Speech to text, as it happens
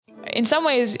in some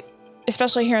ways,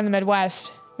 especially here in the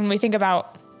Midwest, when we think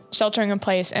about sheltering in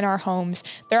place in our homes,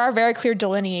 there are very clear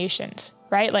delineations,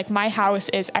 right? Like my house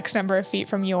is X number of feet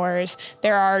from yours.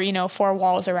 There are, 4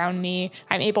 walls around me.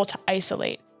 I'm able to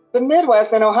isolate. The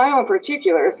Midwest, and Ohio in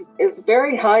particular, is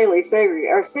very highly segregated.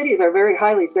 Our cities are very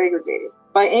highly segregated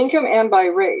by income and by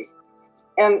race.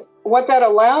 And what that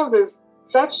allows is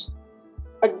such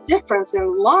a difference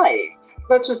in lives.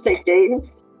 Let's just take Dayton.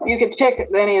 You could pick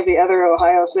any of the other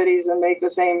Ohio cities and make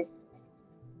the same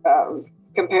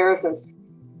comparison.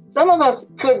 Some of us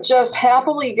could just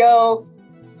happily go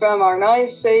from our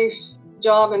nice, safe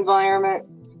job environment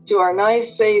to our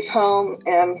nice, safe home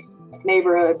and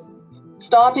neighborhood,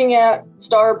 stopping at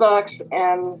Starbucks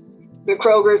and the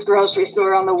Kroger's grocery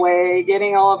store on the way,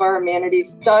 getting all of our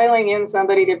amenities, dialing in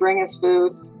somebody to bring us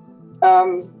food.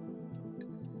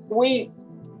 We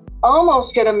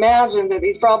almost could imagine that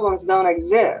these problems don't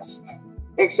exist,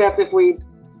 except if we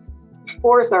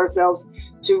force ourselves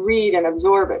to read and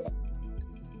absorb it.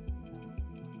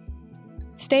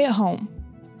 Stay at home,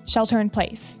 shelter in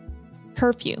place,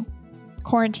 curfew,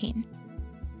 quarantine.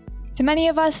 To many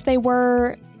of us, they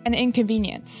were an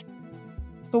inconvenience.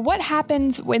 But what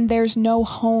happens when there's no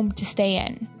home to stay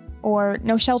in, or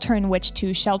no shelter in which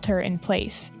to shelter in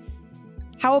place?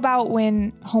 How about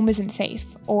when home isn't safe,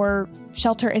 or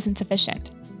shelter isn't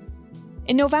sufficient?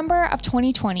 In November of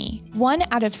 2020, 1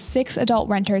 out of 6 adult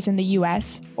renters in the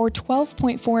US, or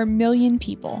 12.4 million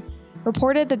people,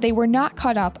 reported that they were not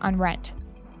caught up on rent.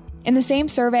 In the same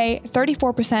survey,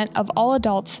 34% of all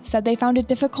adults said they found it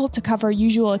difficult to cover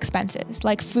usual expenses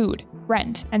like food,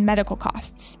 rent, and medical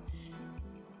costs.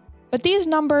 But these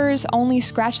numbers only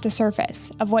scratch the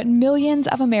surface of what millions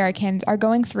of Americans are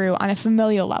going through on a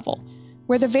familial level,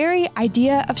 where the very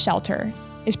idea of shelter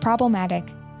is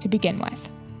problematic to begin with.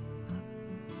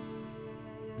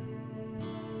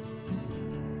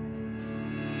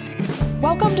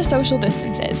 Welcome to Social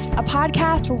Distances, a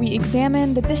podcast where we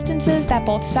examine the distances that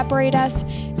both separate us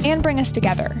and bring us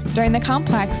together during the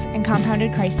complex and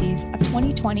compounded crises of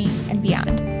 2020 and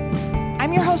beyond.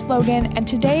 I'm your host, Logan, and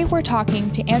today we're talking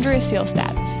to Andrea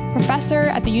Seelstad, professor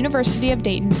at the University of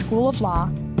Dayton School of Law,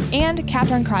 and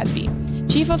Catherine Crosby,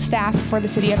 chief of staff for the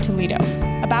city of Toledo,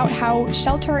 about how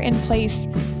shelter in place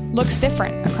looks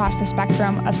different across the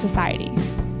spectrum of society.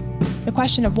 The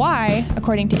question of why,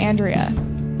 according to Andrea,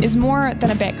 is more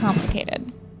than a bit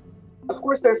complicated. Of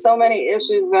course, there's so many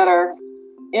issues that are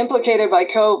implicated by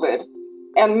COVID,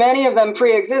 and many of them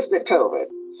pre-existed COVID.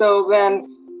 So then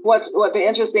what the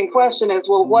interesting question is,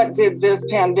 well, what did this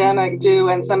pandemic do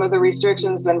and some of the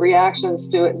restrictions and reactions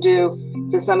to it do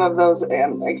to some of those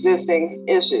existing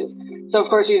issues? So, of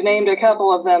course, you've named a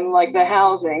couple of them, like the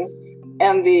housing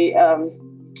and the,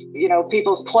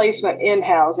 people's placement in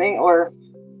housing or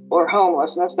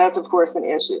homelessness. That's, of course, an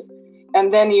issue.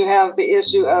 And then you have the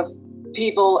issue of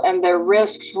people and their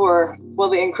risk for,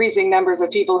 the increasing numbers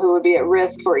of people who would be at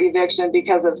risk for eviction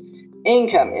because of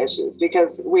income issues,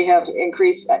 because we have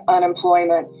increased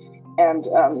unemployment and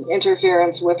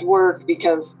interference with work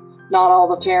because not all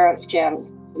the parents can,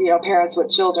 parents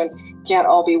with children can't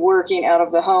all be working out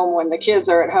of the home when the kids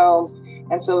are at home.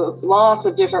 And so lots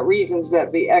of different reasons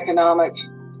that the economic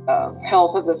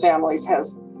health of the families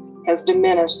has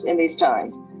diminished in these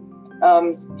times.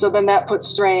 So then that puts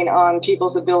strain on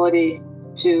people's ability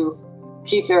to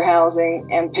keep their housing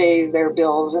and pay their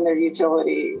bills and their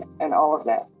utility and all of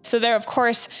that. So there, of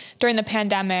course, during the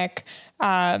pandemic,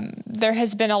 there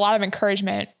has been a lot of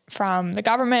encouragement from the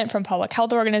government, from public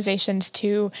health organizations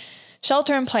to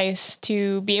shelter in place,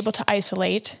 to be able to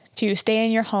isolate, to stay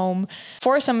in your home.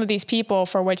 For some of these people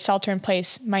for which shelter in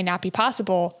place might not be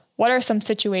possible, what are some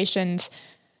situations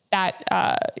that,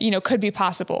 could be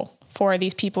possible for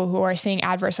these people who are seeing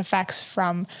adverse effects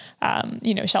from,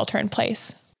 shelter in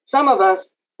place? Some of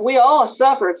us, we all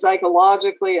suffered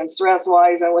psychologically and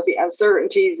stress-wise and with the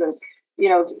uncertainties and,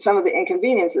 some of the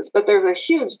inconveniences. But there's a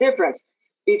huge difference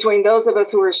between those of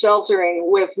us who are sheltering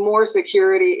with more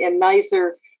security in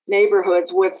nicer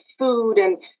neighborhoods with food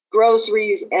and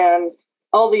groceries and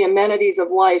all the amenities of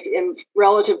life in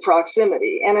relative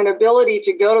proximity and an ability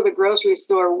to go to the grocery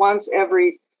store once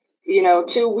every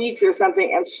 2 weeks or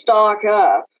something and stock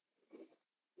up.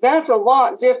 That's a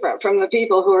lot different from the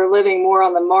people who are living more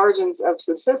on the margins of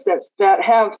subsistence that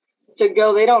have to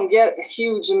go. They don't get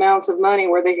huge amounts of money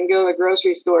where they can go to the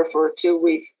grocery store for 2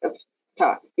 weeks of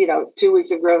time, 2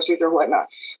 weeks of groceries or whatnot,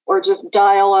 or just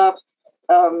dial up,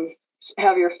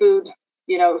 have your food,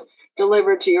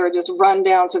 delivered to you, or just run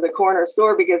down to the corner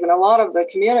store, because in a lot of the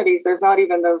communities, there's not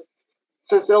even those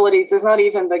facilities. There's not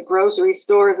even the grocery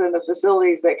stores and the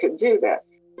facilities that could do that.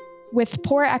 With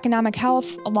poor economic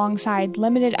health alongside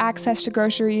limited access to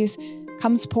groceries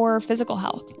comes poor physical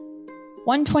health.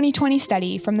 One 2020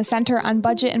 study from the Center on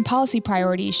Budget and Policy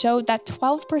Priorities showed that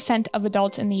 12% of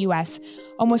adults in the U.S.,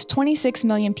 almost 26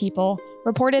 million people,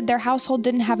 reported their household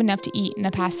didn't have enough to eat in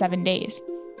the past 7 days.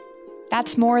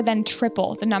 That's more than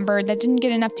triple the number that didn't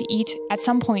get enough to eat at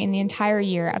some point in the entire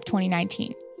year of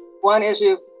 2019. One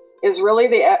issue is really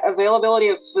the availability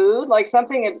of food, like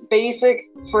something basic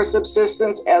for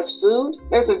subsistence as food.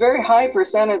 There's a very high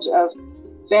percentage of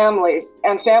families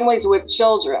and families with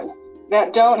children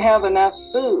that don't have enough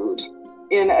food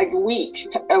in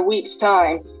a week's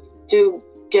time to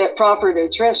get proper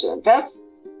nutrition. That's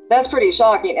pretty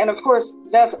shocking. And of course,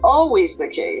 that's always the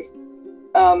case,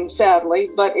 sadly,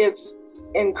 but it's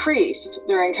increased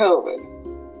during COVID.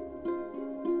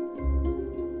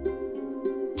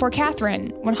 For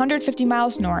Catherine, 150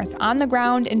 miles north, on the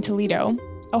ground in Toledo,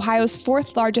 Ohio's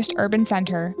fourth largest urban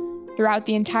center, throughout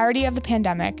the entirety of the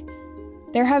pandemic,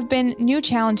 there have been new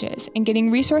challenges in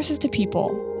getting resources to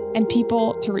people and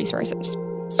people to resources.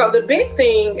 So the big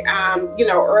thing,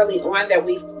 early on that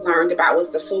we've learned about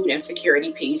was the food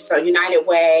insecurity piece. So United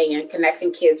Way and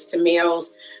Connecting Kids to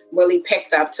Meals really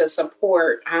picked up to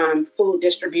support food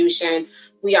distribution.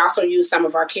 We also use some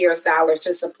of our CARES dollars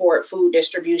to support food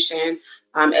distribution,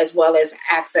 as well as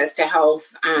access to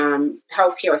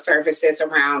healthcare services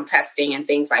around testing and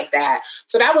things like that.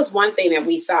 So that was one thing that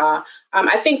we saw.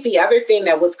 I think the other thing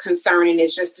that was concerning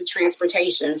is just the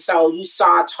transportation. So you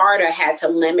saw TARTA had to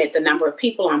limit the number of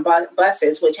people on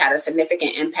buses, which had a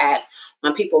significant impact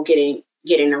on people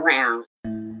getting around.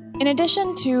 In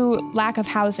addition to lack of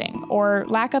housing or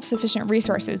lack of sufficient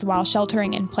resources while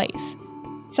sheltering in place,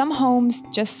 some homes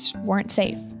just weren't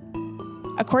safe.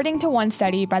 According to one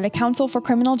study by the Council for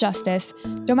Criminal Justice,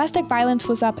 domestic violence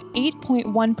was up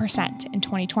 8.1% in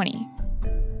 2020.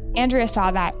 Andrea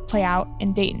saw that play out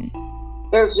in Dayton.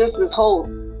 There's just a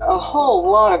whole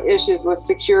lot of issues with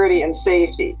security and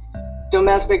safety,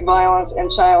 domestic violence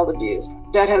and child abuse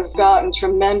that has gotten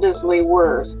tremendously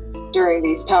worse during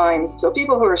these times. So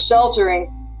people who are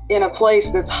sheltering in a place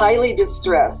that's highly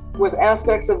distressed with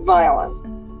aspects of violence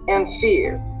and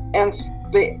fear and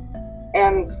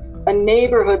a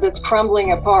neighborhood that's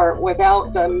crumbling apart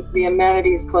without the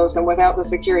amenities close and without the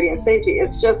security and safety.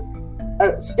 It's just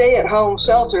stay-at-home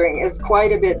sheltering is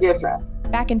quite a bit different.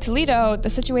 Back in Toledo, the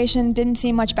situation didn't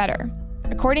seem much better.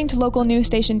 According to local news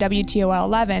station WTOL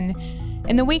 11,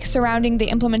 in the weeks surrounding the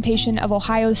implementation of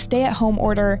Ohio's stay-at-home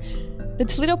order, the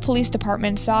Toledo Police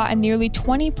Department saw a nearly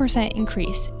 20%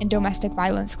 increase in domestic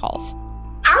violence calls.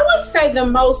 I would say the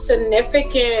most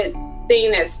significant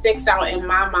thing that sticks out in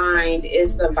my mind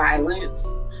is the violence.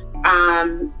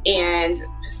 And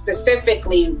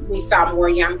specifically, we saw more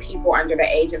young people under the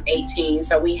age of 18.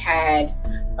 So we had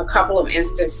a couple of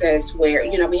instances where,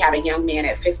 we had a young man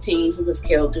at 15 who was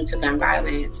killed due to gun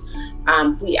violence.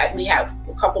 We have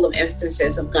a couple of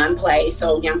instances of gunplay.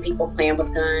 So young people playing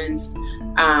with guns,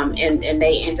 and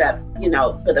they end up,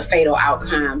 with a fatal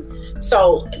outcome.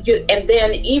 So, and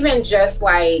then even just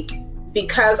like,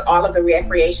 because all of the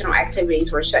recreational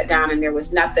activities were shut down and there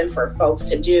was nothing for folks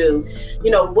to do,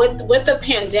 what the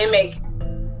pandemic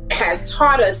has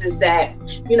taught us is that,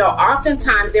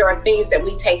 oftentimes there are things that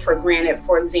we take for granted.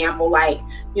 For example, like,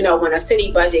 when a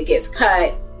city budget gets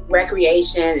cut,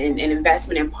 recreation and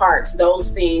investment in parks,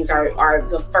 those things are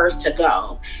the first to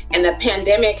go. And the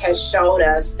pandemic has showed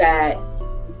us that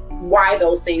why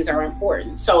those things are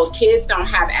important. So if kids don't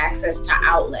have access to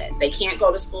outlets, they can't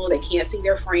go to school, they can't see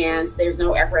their friends, there's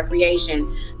no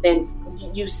recreation, then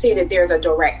you see that there's a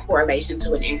direct correlation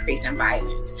to an increase in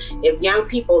violence. If young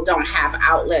people don't have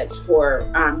outlets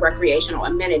for recreational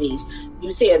amenities, you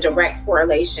see a direct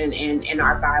correlation in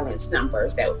our violence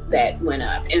numbers that went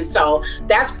up. And so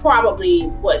that's probably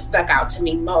what stuck out to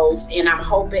me most. And I'm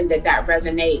hoping that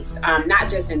resonates, not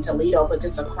just in Toledo, but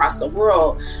just across the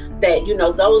world,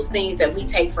 that, those things that we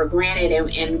take for granted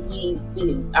and we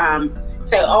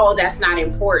say, oh, that's not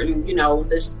important.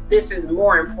 This is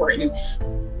more important.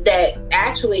 That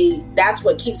actually, that's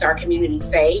what keeps our community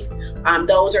safe.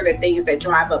 Those are the things that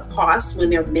drive up costs when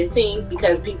they're missing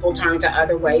because people turn to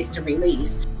other ways to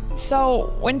release.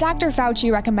 So when Dr.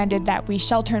 Fauci recommended that we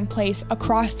shelter in place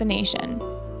across the nation,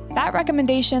 that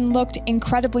recommendation looked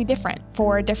incredibly different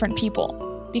for different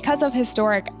people because of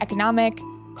historic economic,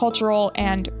 cultural,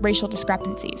 and racial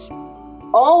discrepancies.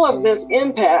 All of this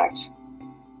impact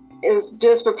is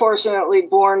disproportionately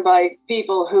borne by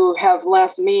people who have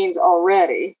less means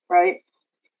already, right?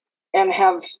 And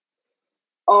have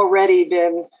already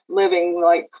been living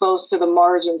like close to the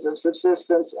margins of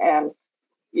subsistence and,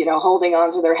 holding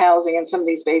on to their housing and some of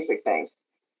these basic things.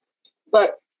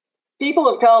 But people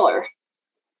of color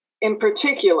in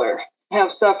particular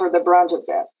have suffered the brunt of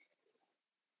that.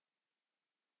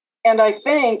 And I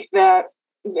think that,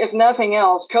 if nothing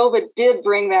else, COVID did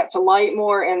bring that to light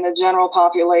more in the general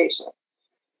population,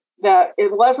 that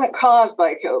it wasn't caused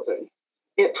by COVID.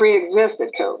 It pre-existed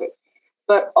COVID.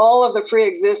 But all of the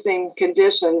pre-existing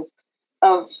conditions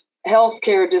of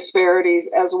healthcare disparities,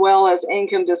 as well as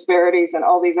income disparities and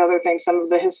all these other things, some of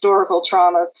the historical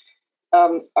traumas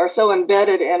are so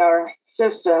embedded in our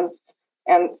system,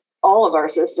 and all of our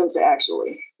systems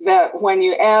actually, that when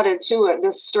you added to it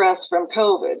this stress from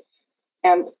COVID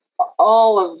and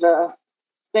all of the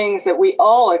things that we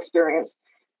all experience,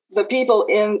 the people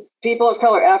of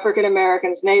color, African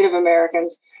Americans, Native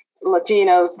Americans,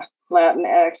 Latinos,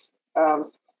 Latinx,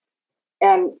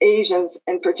 and Asians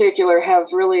in particular have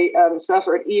really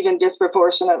suffered even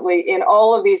disproportionately in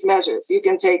all of these measures. You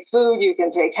can take food, you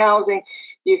can take housing,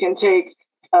 you can take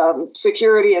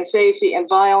security and safety and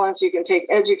violence, you can take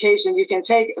education, you can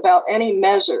take about any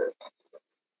measure.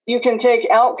 You can take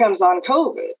outcomes on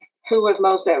COVID, who was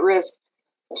most at risk,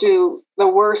 to the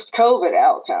worst COVID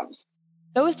outcomes.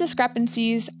 Those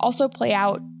discrepancies also play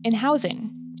out in housing,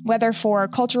 whether for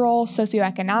cultural,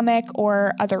 socioeconomic,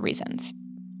 or other reasons.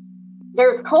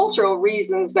 There's cultural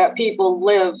reasons that people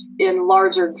live in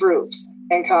larger groups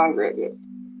and congregates.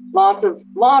 Lots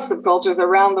of cultures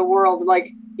around the world,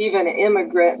 like even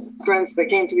immigrants that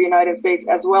came to the United States,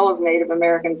 as well as Native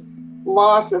Americans,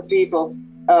 lots of people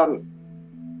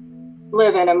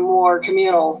live in a more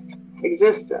communal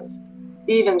existence,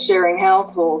 even sharing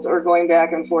households or going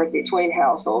back and forth between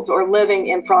households or living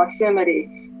in proximity,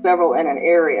 several in an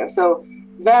area. So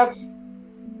that's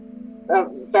a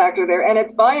factor there. And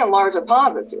it's by and large a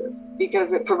positive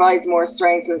because it provides more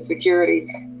strength and security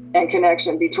and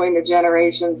connection between the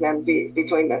generations and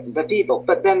between the people.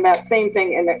 But then that same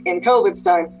thing in COVID's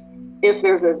time, if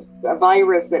there's a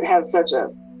virus that has such a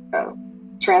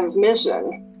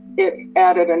transmission, it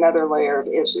added another layer of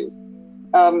issues.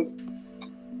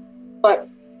 But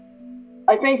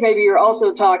I think maybe you're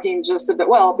also talking just a bit,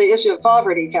 well, the issue of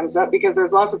poverty comes up because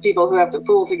there's lots of people who have to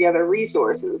pool together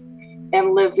resources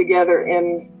and live together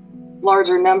in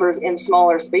larger numbers in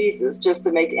smaller spaces just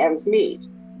to make ends meet.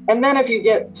 And then if you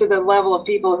get to the level of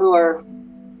people who are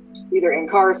either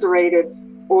incarcerated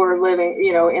or living,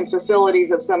 in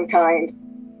facilities of some kind,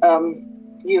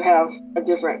 you have a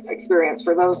different experience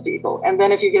for those people. And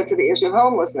then if you get to the issue of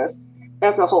homelessness,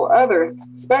 that's a whole other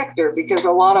specter because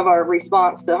a lot of our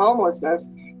response to homelessness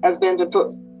has been to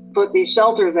put these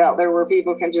shelters out there where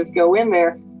people can just go in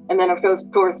there. And then, of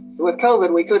course, with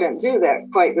COVID, we couldn't do that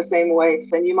quite the same way.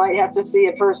 Then you might have to see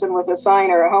a person with a sign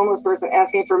or a homeless person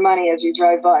asking for money as you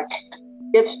drive by.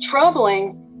 It's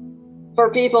troubling for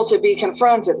people to be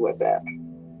confronted with that.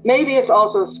 Maybe it's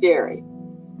also scary.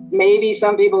 Maybe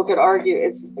some people could argue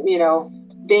it's,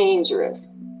 dangerous.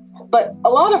 But a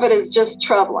lot of it is just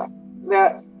troubling.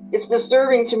 That it's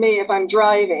disturbing to me if I'm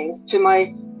driving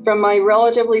from my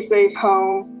relatively safe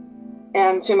home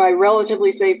and to my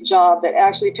relatively safe job that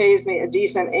actually pays me a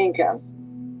decent income.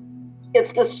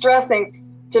 It's distressing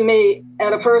to me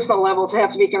at a personal level to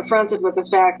have to be confronted with the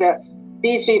fact that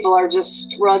these people are just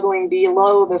struggling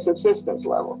below the subsistence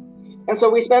level. And so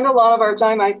we spend a lot of our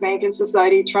time, I think, in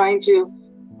society trying to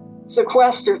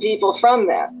sequester people from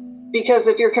that. Because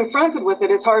if you're confronted with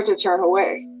it, it's hard to turn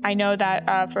away. I know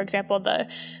that, for example, the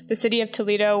city of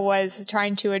Toledo was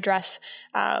trying to address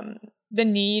the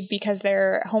need because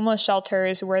their homeless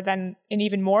shelters were then in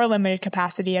even more limited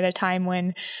capacity at a time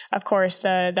when, of course,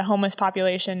 the homeless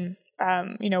population,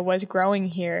 was growing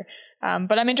here.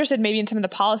 But I'm interested maybe in some of the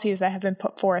policies that have been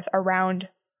put forth around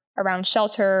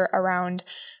shelter, around,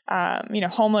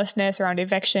 homelessness, around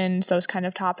evictions, those kind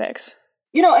of topics.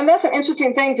 And that's an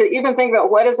interesting thing to even think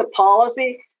about what is a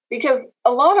policy, because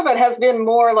a lot of it has been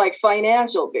more like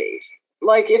financial based.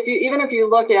 Like if you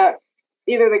look at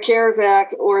either the CARES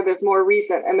Act or this more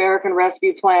recent American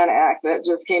Rescue Plan Act that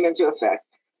just came into effect,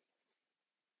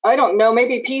 I don't know,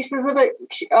 maybe pieces of it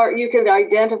you could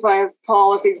identify as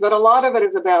policies, but a lot of it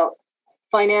is about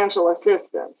financial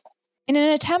assistance. In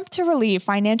an attempt to relieve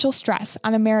financial stress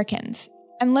on Americans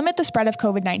and limit the spread of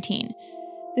COVID-19,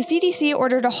 the CDC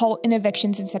ordered a halt in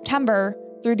evictions in September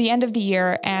through the end of the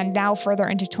year and now further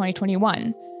into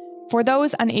 2021 for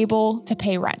those unable to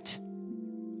pay rent.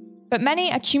 But many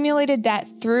accumulated debt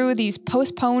through these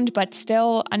postponed but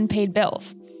still unpaid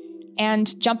bills.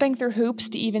 And jumping through hoops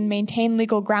to even maintain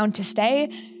legal ground to stay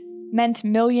meant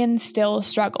millions still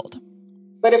struggled.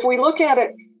 But if we look at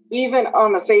it even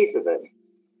on the face of it,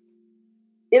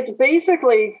 it's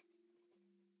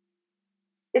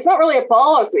not really a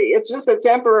policy. It's just a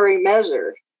temporary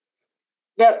measure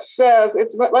that says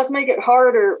let's make it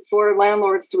harder for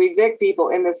landlords to evict people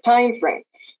in this time frame.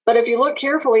 But if you look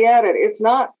carefully at it, it's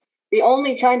not the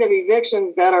only kind of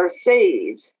evictions that are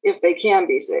saved, if they can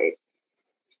be saved,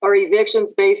 are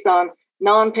evictions based on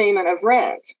non-payment of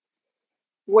rent,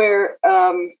 where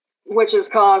which is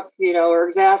caused, or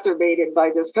exacerbated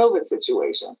by this COVID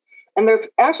situation. And there's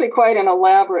actually quite an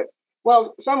elaborate,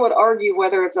 well, some would argue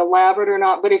whether it's elaborate or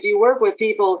not, but if you work with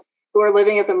people who are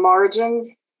living at the margins,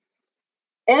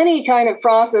 any kind of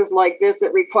process like this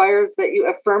that requires that you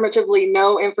affirmatively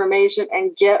know information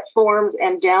and get forms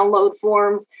and download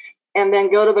forms and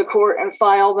then go to the court and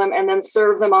file them and then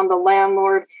serve them on the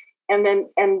landlord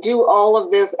and do all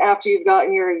of this after you've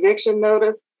gotten your eviction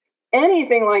notice,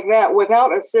 anything like that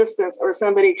without assistance or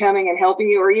somebody coming and helping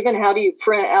you, or even how do you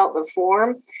print out the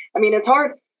form? I mean, it's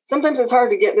hard. Sometimes it's hard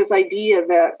to get this idea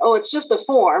that, oh, it's just a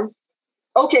form.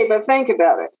 Okay, but think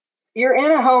about it. You're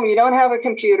in a home, you don't have a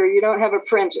computer, you don't have a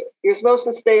printer. You're supposed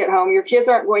to stay at home. Your kids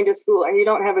aren't going to school and you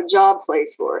don't have a job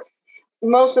place for it.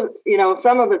 Most of,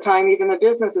 some of the time, even the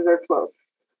businesses are closed.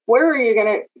 Where are you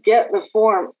going to get the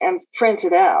form and print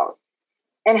it out?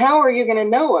 And how are you going to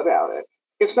know about it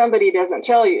if somebody doesn't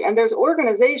tell you? And there's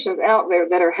organizations out there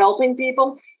that are helping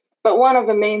people. But one of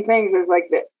the main things is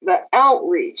like the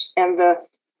outreach and the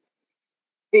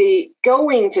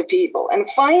going to people and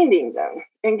finding them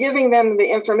and giving them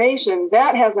the information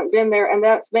that hasn't been there. And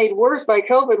that's made worse by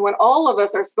COVID, when all of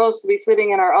us are supposed to be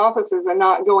sitting in our offices and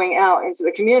not going out into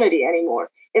the community anymore.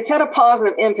 It's had a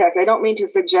positive impact. I don't mean to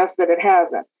suggest that it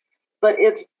hasn't, but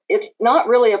it's not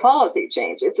really a policy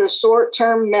change. It's a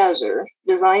short-term measure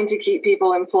designed to keep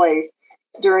people in place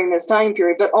during this time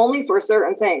period, but only for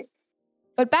certain things.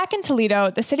 But back in Toledo,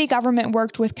 the city government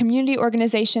worked with community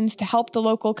organizations to help the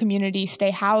local community stay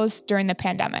housed during the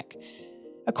pandemic.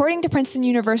 According to Princeton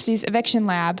University's Eviction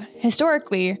Lab,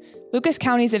 historically, Lucas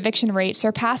County's eviction rate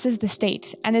surpasses the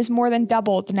state's and is more than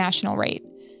double the national rate.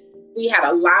 We had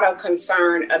a lot of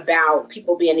concern about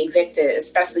people being evicted,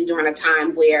 especially during a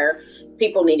time where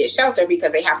people needed shelter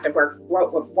because they have to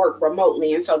work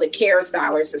remotely. And so the CARES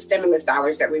dollars, the stimulus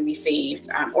dollars that we received,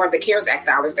 or the CARES Act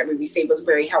dollars that we received, was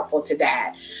very helpful to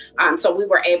that. So we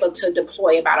were able to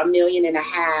deploy about $1.5 million,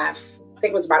 I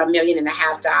think it was about $1.5 million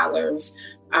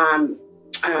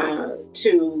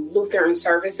to Lutheran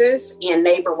Services and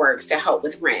NeighborWorks to help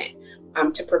with rent,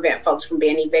 to prevent folks from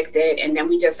being evicted. And then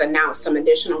we just announced some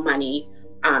additional money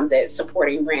that's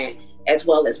supporting rent as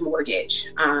well as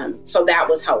mortgage. So that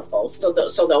was helpful. So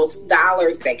those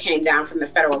dollars that came down from the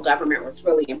federal government was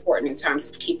really important in terms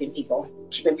of keeping people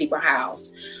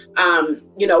housed.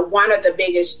 One of the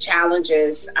biggest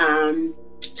challenges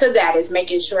to that is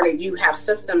making sure that you have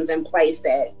systems in place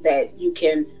that you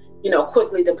can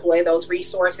quickly deploy those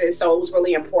resources. So it was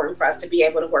really important for us to be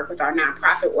able to work with our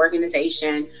nonprofit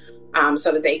organization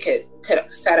so that they could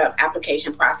set up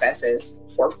application processes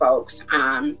for folks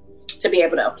to be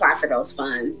able to apply for those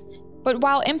funds. But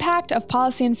while impact of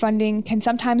policy and funding can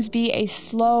sometimes be a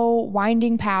slow,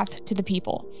 winding path to the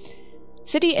people,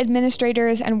 city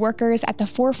administrators and workers at the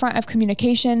forefront of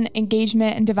communication,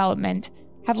 engagement, and development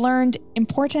have learned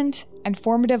important and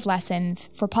formative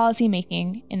lessons for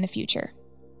policymaking in the future.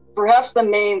 Perhaps the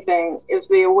main thing is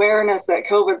the awareness that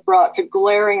COVID brought to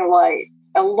glaring light,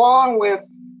 along with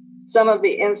some of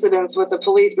the incidents with the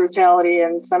police brutality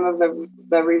and some of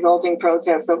the resulting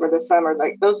protests over the summer.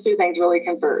 Like, those two things really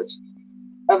converge,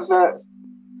 of the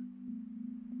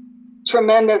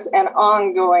tremendous and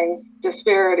ongoing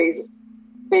disparities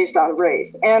based on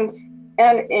race and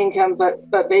income, but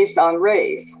based on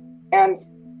race. And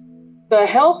the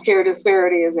healthcare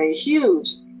disparity is a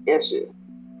huge issue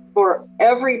for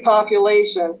every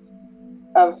population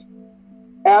of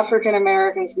African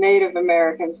Americans, Native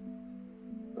Americans,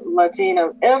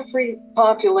 Latinos, every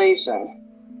population.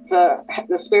 The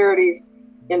disparities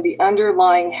in the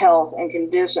underlying health and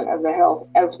condition of the health,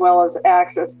 as well as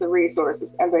access to resources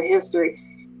and the history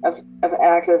of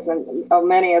access and on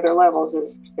many other levels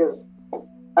is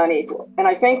unequal. And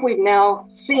I think we've now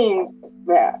seen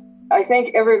that. I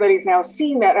think everybody's now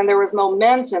seen that, and there was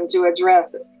momentum to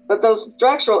address it. But those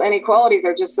structural inequalities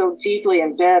are just so deeply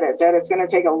embedded that it's going to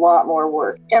take a lot more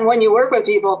work. And when you work with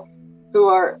people who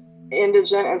are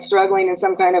indigent and struggling in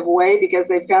some kind of way because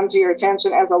they've come to your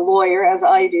attention as a lawyer, as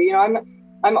I do,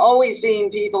 I'm always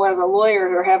seeing people as a lawyer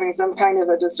who are having some kind of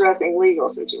a distressing legal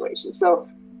situation. So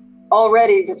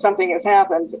already that something has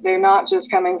happened, they're not just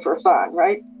coming for fun,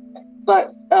 right?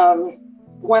 But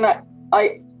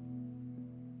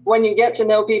when you get to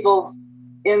know people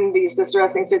in these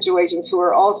distressing situations who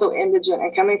are also indigent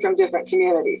and coming from different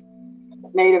communities,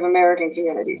 Native American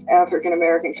communities, African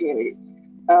American communities,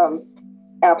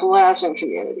 Appalachian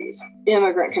communities,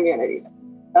 immigrant communities.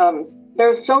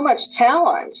 There's so much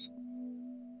talent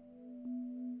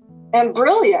and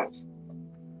brilliance.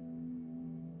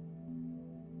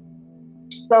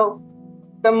 So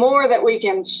the more that we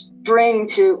can bring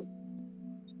to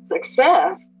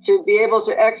success to be able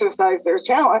to exercise their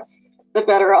talent, the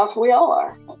better off we all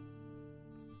are.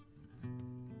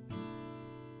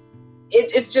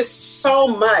 It's just so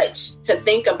much to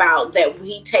think about that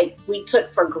we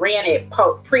took for granted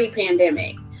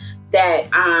pre-pandemic, that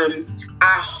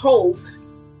I hope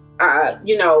that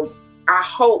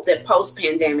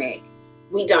post-pandemic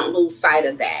we don't lose sight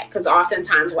of that, because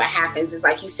oftentimes what happens is,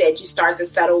 like you said, you start to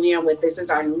settle in with this is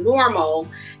our new normal,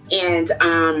 and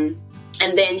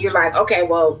then you're like, okay,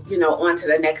 well, on to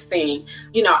the next thing.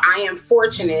 I am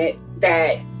fortunate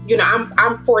that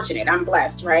I'm fortunate, I'm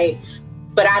blessed, right?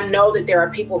 But I know that there are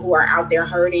people who are out there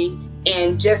hurting,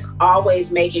 and just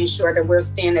always making sure that we're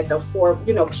staying at the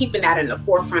keeping that in the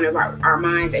forefront of our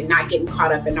minds, and not getting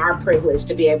caught up in our privilege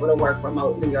to be able to work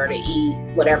remotely or to eat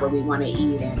whatever we want to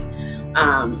eat.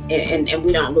 And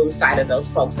we don't lose sight of those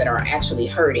folks that are actually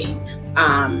hurting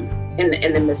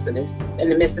in the midst of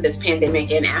this pandemic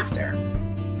and after.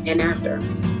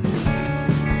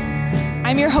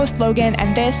 I'm your host, Logan,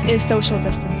 and this is Social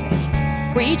Distances,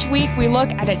 where each week we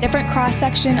look at a different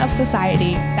cross-section of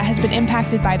society that has been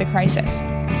impacted by the crisis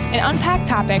and unpack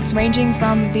topics ranging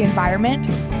from the environment,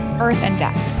 earth and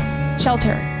death,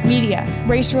 shelter, media,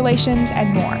 race relations,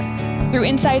 and more, through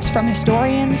insights from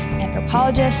historians,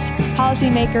 anthropologists,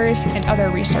 policymakers, and other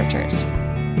researchers.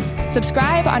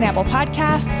 Subscribe on Apple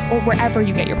Podcasts or wherever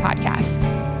you get your podcasts.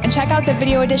 And check out the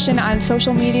video edition on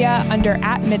social media under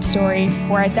 @midstory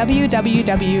or at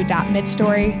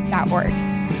www.midstory.org.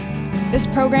 This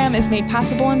program is made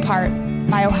possible in part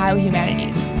by Ohio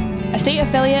Humanities, a state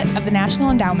affiliate of the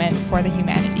National Endowment for the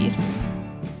Humanities.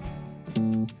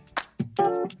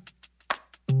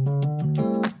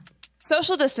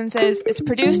 Social Distances is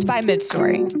produced by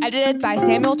Midstory, edited by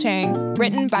Samuel Chang,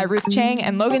 written by Ruth Chang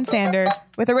and Logan Sander,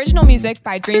 with original music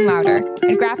by Dream Louder,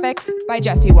 and graphics by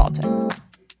Jesse Walton.